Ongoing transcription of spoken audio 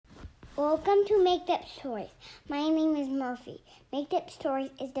Welcome to Make Up Stories. My name is Murphy. Make Up Stories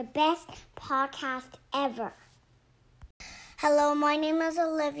is the best podcast ever. Hello, my name is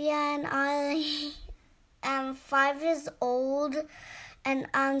Olivia and I am 5 years old and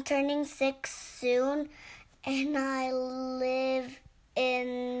I'm turning 6 soon and I live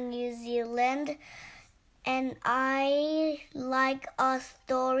in New Zealand and I like a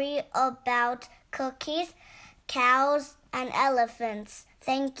story about cookies, cows, and elephants.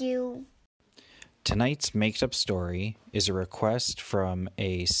 Thank you. Tonight's made-up story is a request from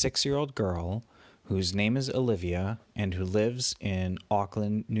a 6-year-old girl whose name is Olivia and who lives in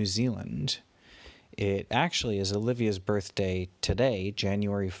Auckland, New Zealand. It actually is Olivia's birthday today,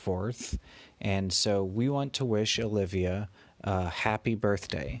 January 4th, and so we want to wish Olivia a happy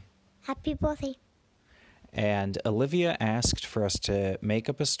birthday. Happy birthday. And Olivia asked for us to make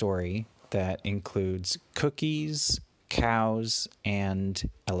up a story that includes cookies, cows, and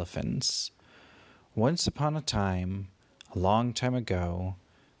elephants. Once upon a time, a long time ago,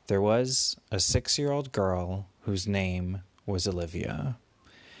 there was a 6-year-old girl whose name was Olivia.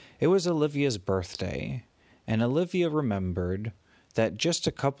 It was Olivia's birthday, and Olivia remembered that just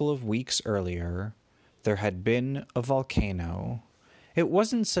a couple of weeks earlier, there had been a volcano. It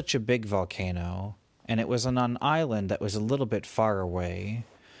wasn't such a big volcano, and it was on an island that was a little bit far away,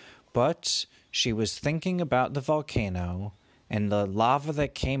 but she was thinking about the volcano and the lava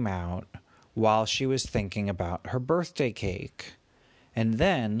that came out while she was thinking about her birthday cake. And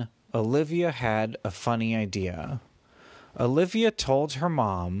then Olivia had a funny idea. Olivia told her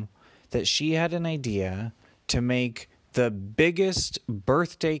mom that she had an idea to make the biggest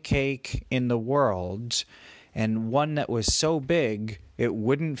birthday cake in the world, and one that was so big it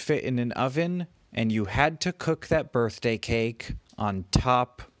wouldn't fit in an oven, and you had to cook that birthday cake on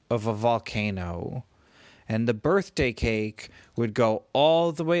top of a volcano. And the birthday cake would go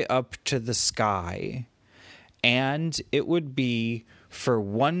all the way up to the sky. And it would be for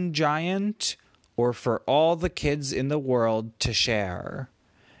one giant or for all the kids in the world to share.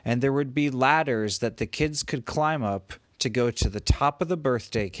 And there would be ladders that the kids could climb up to go to the top of the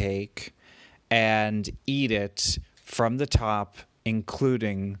birthday cake and eat it from the top,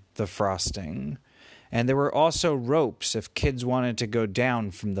 including the frosting. And there were also ropes if kids wanted to go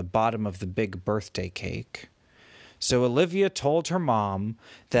down from the bottom of the big birthday cake. So Olivia told her mom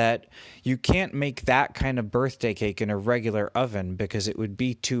that you can't make that kind of birthday cake in a regular oven because it would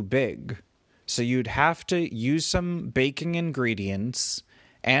be too big. So you'd have to use some baking ingredients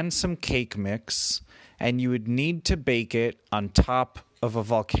and some cake mix, and you would need to bake it on top of a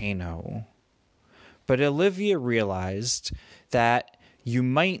volcano. But Olivia realized that you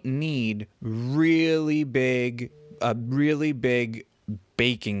might need a really big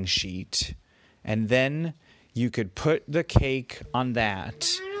baking sheet, and then you could put the cake on that.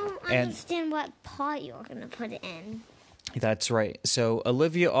 I don't understand what pot you're going to put it in. That's right. So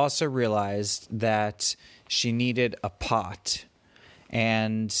Olivia also realized that she needed a pot,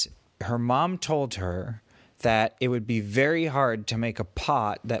 and her mom told her that it would be very hard to make a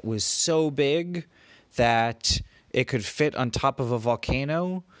pot that was so big that it could fit on top of a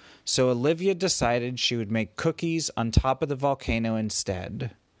volcano, so Olivia decided she would make cookies on top of the volcano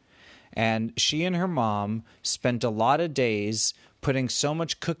instead. And she and her mom spent a lot of days putting so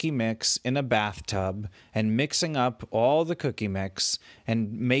much cookie mix in a bathtub and mixing up all the cookie mix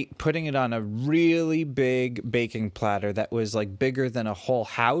and putting it on a really big baking platter that was like bigger than a whole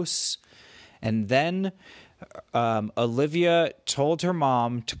house. And then Olivia told her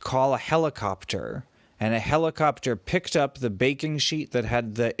mom to call a helicopter. And a helicopter picked up the baking sheet that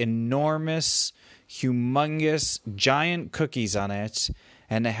had the enormous, humongous, giant cookies on it,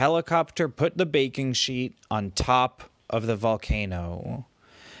 and the helicopter put the baking sheet on top of the volcano.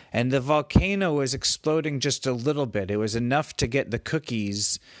 And the volcano was exploding just a little bit. It was enough to get the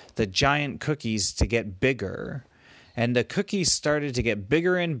cookies, the giant cookies, to get bigger. And the cookies started to get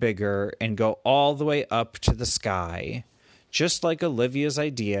bigger and bigger and go all the way up to the sky, just like Olivia's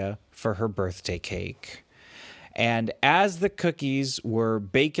idea for her birthday cake. And as the cookies were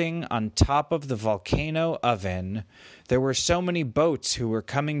baking on top of the volcano oven, there were so many boats who were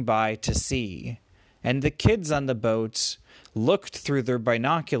coming by to see. And the kids on the boats looked through their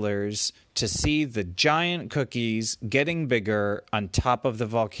binoculars to see the giant cookies getting bigger on top of the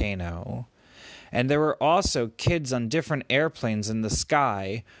volcano. And there were also kids on different airplanes in the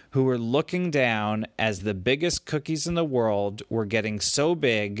sky who were looking down as the biggest cookies in the world were getting so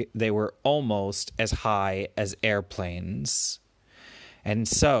big they were almost as high as airplanes. And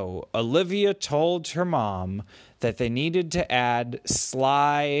so Olivia told her mom that they needed to add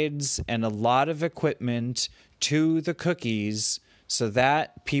slides and a lot of equipment to the cookies so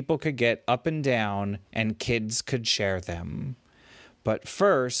that people could get up and down and kids could share them. But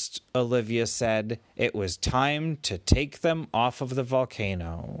first, Olivia said it was time to take them off of the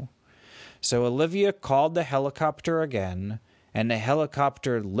volcano. So Olivia called the helicopter again, and the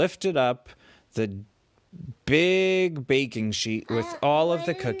helicopter lifted up the big baking sheet with all of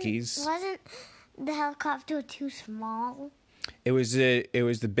the cookies. Wasn't the helicopter too small? It was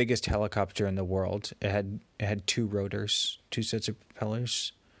the biggest helicopter in the world. It had two rotors, two sets of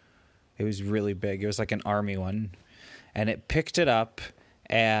propellers. It was really big. It was like an army one. And it picked it up,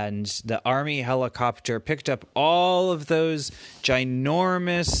 and the army helicopter picked up all of those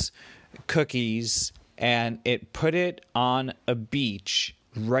ginormous cookies, and it put it on a beach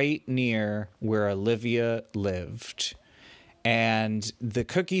right near where Olivia lived. And the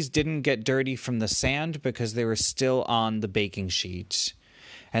cookies didn't get dirty from the sand because they were still on the baking sheet.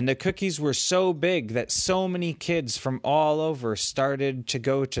 And the cookies were so big that so many kids from all over started to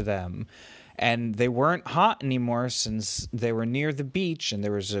go to them. And they weren't hot anymore since they were near the beach and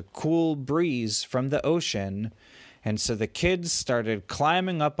there was a cool breeze from the ocean. And so the kids started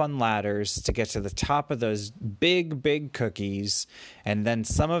climbing up on ladders to get to the top of those big, big cookies. And then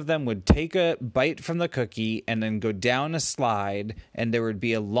some of them would take a bite from the cookie and then go down a slide. And there would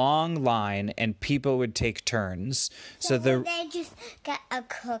be a long line and people would take turns. So would they just get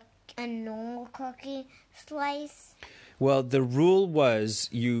a normal cookie slice? Well, the rule was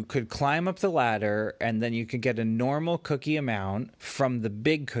you could climb up the ladder and then you could get a normal cookie amount from the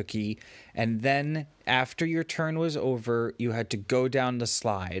big cookie. And then after your turn was over, you had to go down the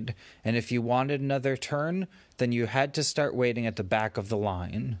slide. And if you wanted another turn, then you had to start waiting at the back of the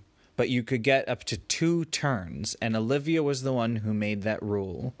line. But you could get up to 2 turns. And Olivia was the one who made that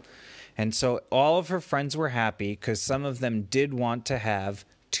rule. And so all of her friends were happy because some of them did want to have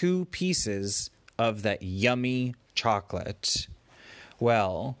 2 pieces of that yummy chocolate.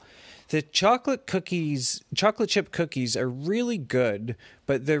 Well, the chocolate chip cookies are really good,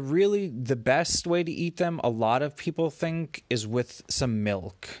 but they're really the best way to eat them, a lot of people think, is with some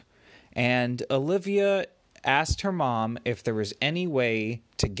milk. And Olivia asked her mom if there was any way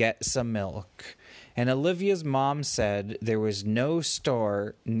to get some milk. And Olivia's mom said there was no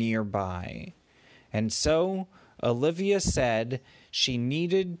store nearby. And so Olivia said she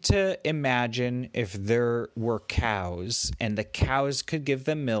needed to imagine if there were cows, and the cows could give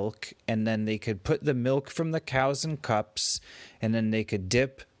them milk, and then they could put the milk from the cows in cups, and then they could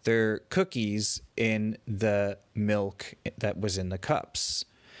dip their cookies in the milk that was in the cups.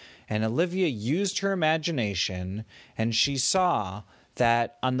 And Olivia used her imagination, and she saw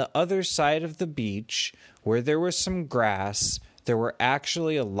that on the other side of the beach, where there was some grass, there were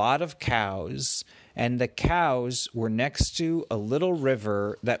actually a lot of cows, and the cows were next to a little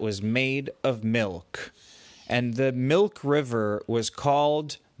river that was made of milk. And the milk river was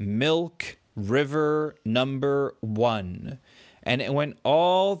called Milk River Number 1. And it went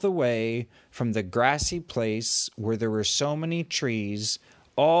all the way from the grassy place where there were so many trees,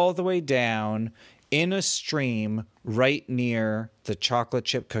 all the way down in a stream right near the chocolate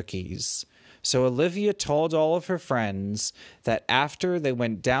chip cookies. So Olivia told all of her friends that after they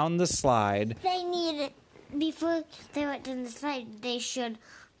went down the slide, before they went down the slide,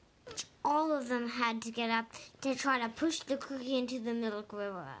 all of them had to get up to try to push the cookie into the milk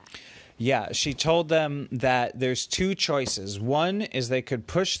river. Yeah, she told them that there's 2 choices. One is they could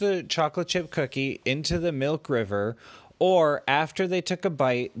push the chocolate chip cookie into the milk river, or after they took a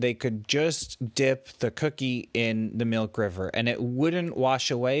bite, they could just dip the cookie in the milk river. And it wouldn't wash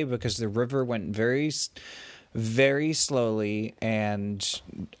away because the river went very, very slowly, and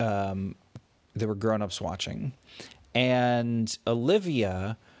there were grown-ups watching. And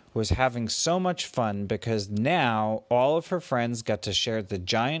Olivia was having so much fun because now all of her friends got to share the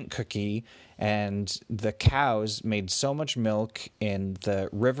giant cookie, and the cows made so much milk in the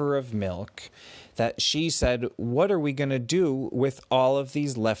river of milk that she said, what are we going to do with all of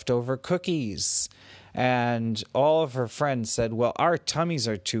these leftover cookies? And all of her friends said, well, our tummies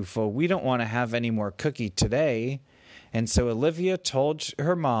are too full. We don't want to have any more cookie today. And so Olivia told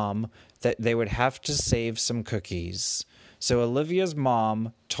her mom that they would have to save some cookies. So Olivia's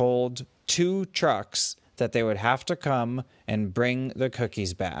mom told 2 trucks that they would have to come and bring the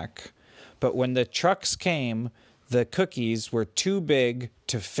cookies back. But when the trucks came, the cookies were too big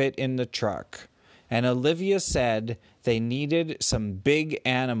to fit in the truck. And Olivia said they needed some big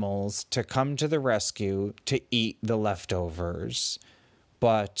animals to come to the rescue to eat the leftovers.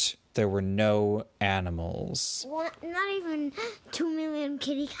 But there were no animals. What? Not even 2 million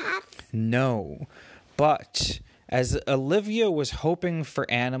kitty cats? No. But As Olivia was hoping for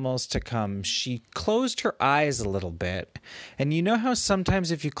animals to come, she closed her eyes a little bit. And you know how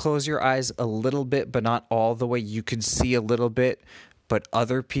sometimes if you close your eyes a little bit, but not all the way, you can see a little bit, but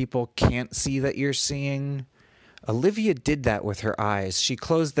other people can't see that you're seeing? Olivia did that with her eyes. She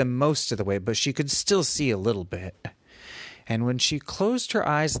closed them most of the way, but she could still see a little bit. And when she closed her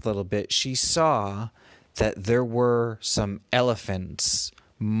eyes a little bit, she saw that there were some elephants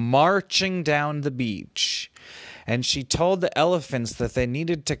marching down the beach. And she told the elephants that they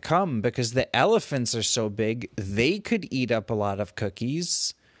needed to come because the elephants are so big, they could eat up a lot of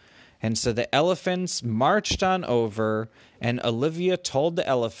cookies. And so the elephants marched on over, and Olivia told the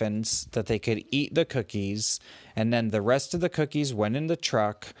elephants that they could eat the cookies, and then the rest of the cookies went in the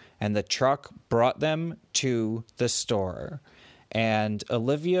truck, and the truck brought them to the store. And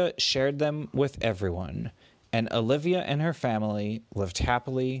Olivia shared them with everyone. And Olivia and her family lived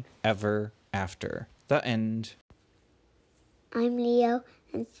happily ever after. The end. I'm Leo,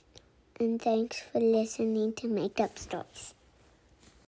 and thanks for listening to Make Up Stories.